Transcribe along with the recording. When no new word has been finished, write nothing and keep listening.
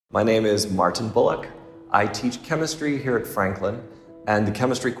My name is Martin Bullock. I teach chemistry here at Franklin, and the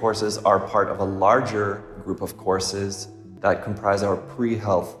chemistry courses are part of a larger group of courses that comprise our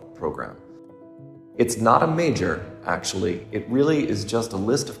pre-health program. It's not a major, actually. It really is just a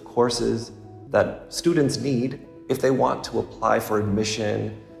list of courses that students need if they want to apply for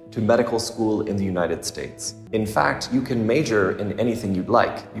admission to medical school in the United States. In fact, you can major in anything you'd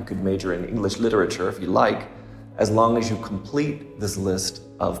like. You could major in English literature if you like, as long as you complete this list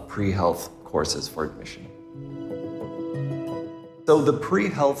of pre-health courses for admission. So the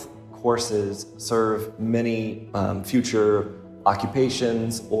pre-health courses serve many future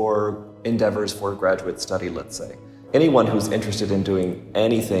occupations or endeavors for graduate study, let's say. Anyone who's interested in doing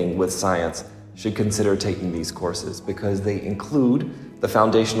anything with science should consider taking these courses because they include the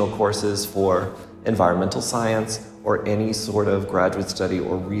foundational courses for environmental science or any sort of graduate study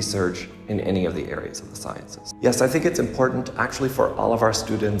or research in any of the areas of the sciences. Yes, I think it's important actually for all of our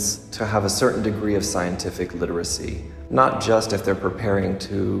students to have a certain degree of scientific literacy, not just if they're preparing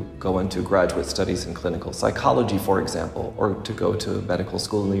to go into graduate studies in clinical psychology, for example, or to go to medical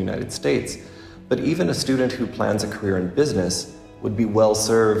school in the United States, but even a student who plans a career in business would be well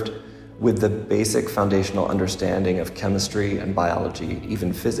served with the basic foundational understanding of chemistry and biology,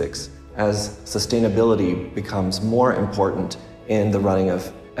 even physics, as sustainability becomes more important in the running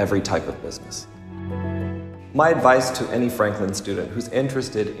of every type of business. My advice to any Franklin student who's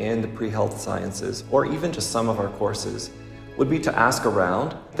interested in the pre-health sciences, or even just some of our courses, would be to ask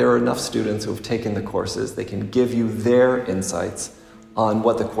around. There are enough students who have taken the courses. They can give you their insights on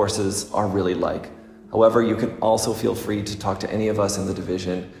what the courses are really like. However, you can also feel free to talk to any of us in the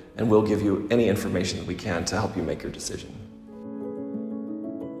division, and we'll give you any information that we can to help you make your decision.